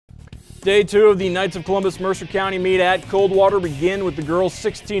Day 2 of the Knights of Columbus Mercer County meet at Coldwater begin with the girls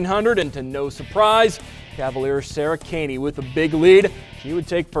 1600, and to no surprise, Cavalier Sarah Caney with a big lead. She would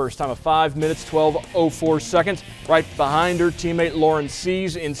take first, time of 5 minutes 12:04 seconds. Right behind her teammate Lauren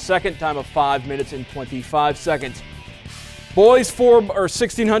Sees in second, time of 5 minutes and 25 seconds. Boys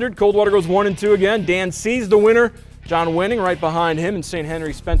 1600, Coldwater goes 1 and 2 again. Dan Sees the winner. John Winning right behind him, and St.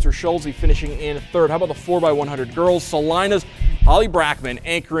 Henry Spencer Schulze finishing in third. How about the 4x100 girls? Celina's Holly Brackman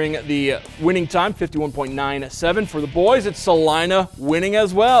anchoring the winning time, 51.97. For the boys, it's Celina winning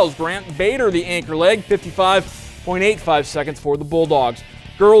as well. As Grant Bader, the anchor leg, 55.85 seconds for the Bulldogs.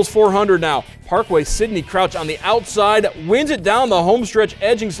 Girls 400 now. Parkway Sydney Crouch on the outside wins it down the home stretch,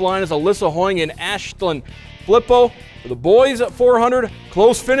 edging Celina's Alyssa Hoying and Ashton Flippo. For the boys at 400,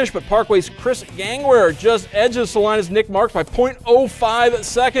 close finish, but Parkway's Chris Gangware just edges Celina's Nick Marks by 0.05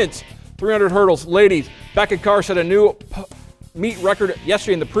 seconds. 300 hurdles, ladies. Becca Carr set a new meet record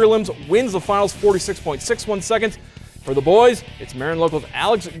yesterday in the prelims, wins the finals 46.61 seconds. For the boys, it's Marion Local's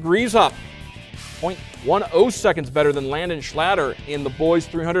Alex Grieshop, 0.10 seconds better than Landon Schlatter in the boys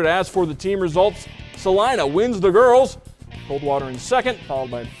 300. As for the team results, Celina wins the girls. Coldwater in second,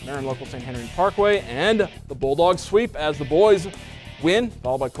 followed by Marion Local, St. Henry, and Parkway, and the Bulldogs sweep as the boys win,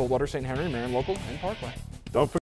 followed by Coldwater, St. Henry, Marion Local, and Parkway. Don't forget